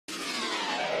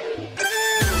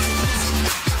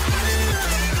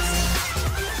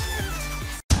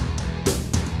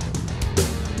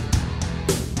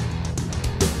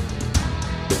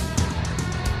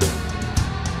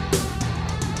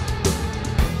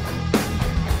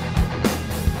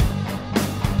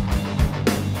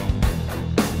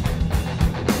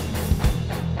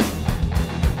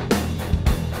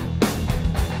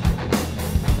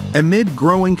Amid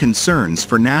growing concerns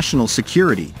for national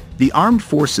security, the Armed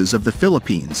Forces of the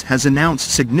Philippines has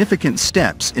announced significant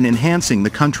steps in enhancing the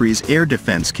country's air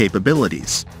defense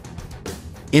capabilities.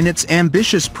 In its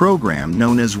ambitious program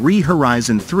known as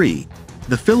Horizon 3,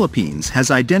 the Philippines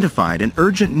has identified an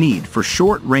urgent need for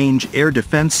short-range air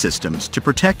defense systems to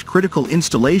protect critical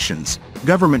installations,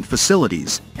 government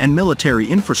facilities, and military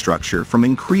infrastructure from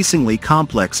increasingly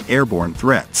complex airborne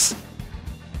threats.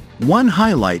 One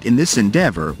highlight in this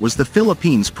endeavor was the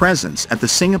Philippines' presence at the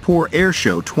Singapore Air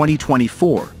Show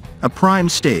 2024, a prime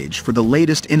stage for the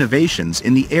latest innovations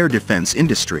in the air defense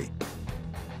industry.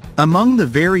 Among the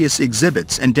various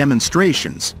exhibits and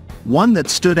demonstrations, one that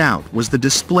stood out was the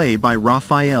display by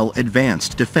Rafael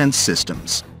Advanced Defense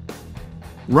Systems.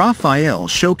 Rafael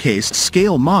showcased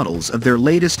scale models of their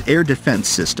latest air defense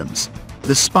systems,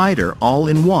 the Spyder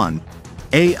All-in-One,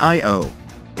 Aio,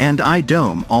 and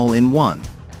iDome All-in-One.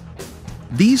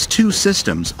 These two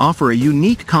systems offer a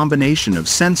unique combination of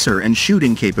sensor and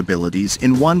shooting capabilities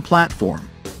in one platform,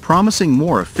 promising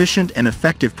more efficient and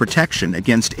effective protection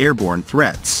against airborne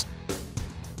threats.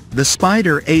 The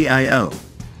Spyder Aio,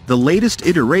 the latest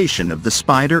iteration of the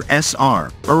Spyder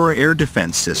SR, or air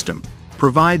defense system,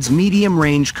 provides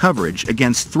medium-range coverage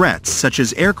against threats such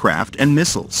as aircraft and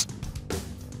missiles.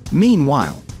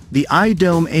 Meanwhile, the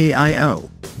iDome Aio,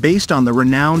 based on the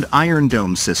renowned Iron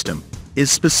Dome system, is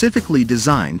specifically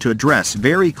designed to address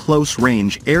very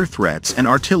close-range air threats and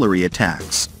artillery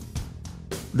attacks.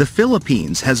 The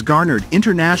Philippines has garnered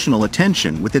international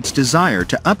attention with its desire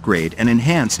to upgrade and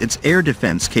enhance its air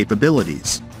defense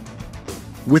capabilities.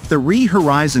 With the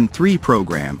Horizon 3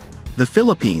 program, the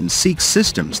Philippines seeks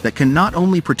systems that can not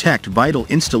only protect vital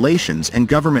installations and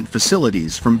government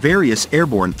facilities from various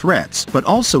airborne threats but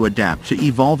also adapt to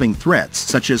evolving threats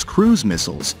such as cruise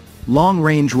missiles,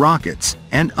 long-range rockets,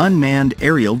 and unmanned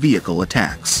aerial vehicle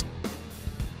attacks.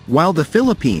 While the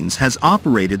Philippines has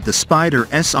operated the Spyder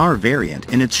SR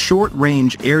variant in its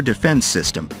short-range air defense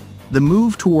system, the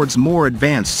move towards more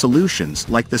advanced solutions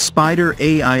like the Spyder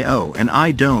Aio and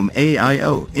iDome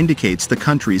Aio indicates the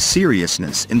country's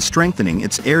seriousness in strengthening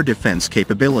its air defense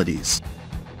capabilities.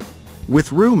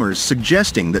 With rumors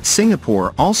suggesting that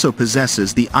Singapore also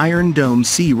possesses the Iron Dome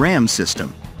C-RAM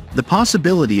system, the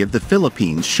possibility of the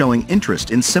Philippines showing interest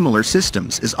in similar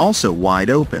systems is also wide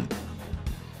open.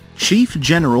 Chief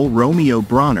General Romeo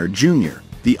Brawner Jr.,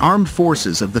 the Armed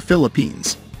Forces of the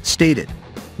Philippines, stated,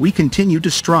 "We continue to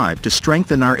strive to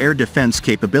strengthen our air defense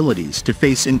capabilities to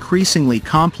face increasingly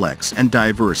complex and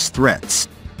diverse threats.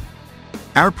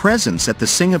 Our presence at the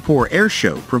Singapore Air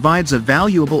Show provides a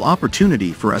valuable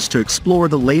opportunity for us to explore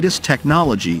the latest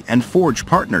technology and forge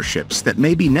partnerships that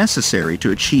may be necessary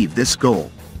to achieve this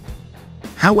goal."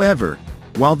 However,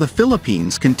 while the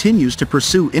Philippines continues to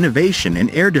pursue innovation in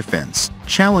air defense,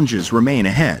 challenges remain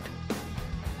ahead.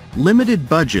 Limited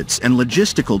budgets and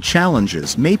logistical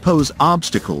challenges may pose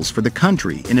obstacles for the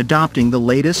country in adopting the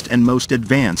latest and most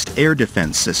advanced air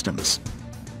defense systems.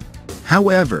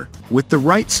 However, with the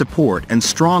right support and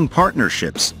strong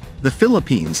partnerships, the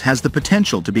Philippines has the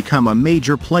potential to become a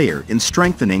major player in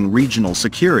strengthening regional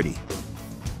security.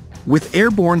 With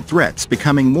airborne threats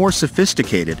becoming more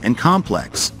sophisticated and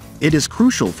complex, it is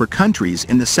crucial for countries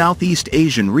in the Southeast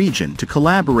Asian region to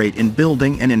collaborate in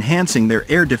building and enhancing their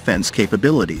air defense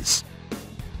capabilities.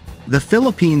 The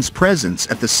Philippines' presence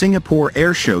at the Singapore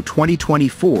Air Show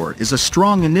 2024 is a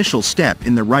strong initial step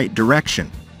in the right direction,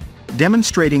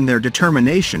 demonstrating their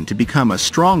determination to become a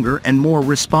stronger and more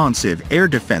responsive air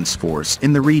defense force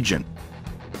in the region.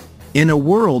 In a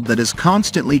world that is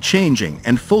constantly changing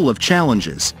and full of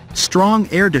challenges, strong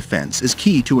air defense is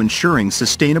key to ensuring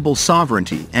sustainable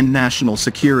sovereignty and national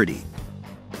security.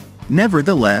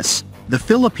 Nevertheless, the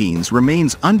Philippines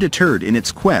remains undeterred in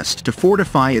its quest to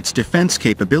fortify its defense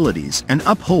capabilities and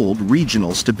uphold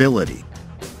regional stability.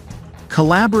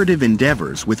 Collaborative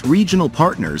endeavors with regional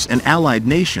partners and allied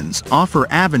nations offer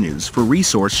avenues for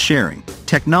resource sharing,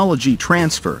 technology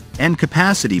transfer, and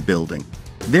capacity building,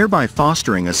 thereby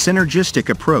fostering a synergistic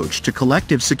approach to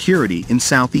collective security in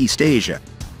Southeast Asia.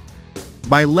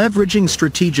 By leveraging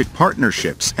strategic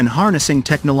partnerships and harnessing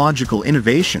technological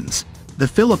innovations, the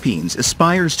Philippines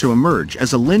aspires to emerge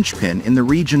as a linchpin in the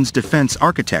region's defense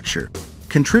architecture,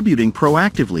 contributing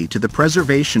proactively to the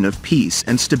preservation of peace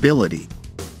and stability.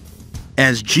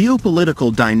 As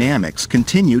geopolitical dynamics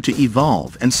continue to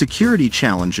evolve and security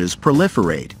challenges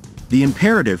proliferate, the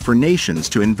imperative for nations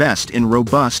to invest in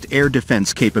robust air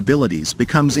defense capabilities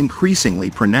becomes increasingly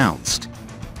pronounced.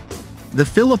 The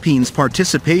Philippines'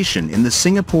 participation in the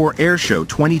Singapore Airshow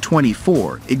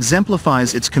 2024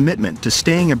 exemplifies its commitment to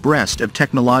staying abreast of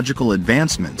technological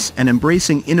advancements and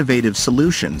embracing innovative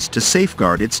solutions to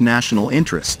safeguard its national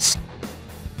interests.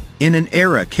 In an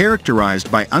era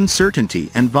characterized by uncertainty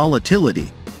and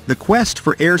volatility, the quest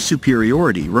for air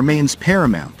superiority remains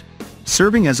paramount,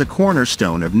 serving as a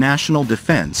cornerstone of national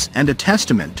defense and a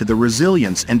testament to the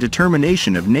resilience and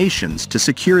determination of nations to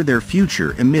secure their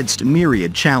future amidst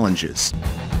myriad challenges.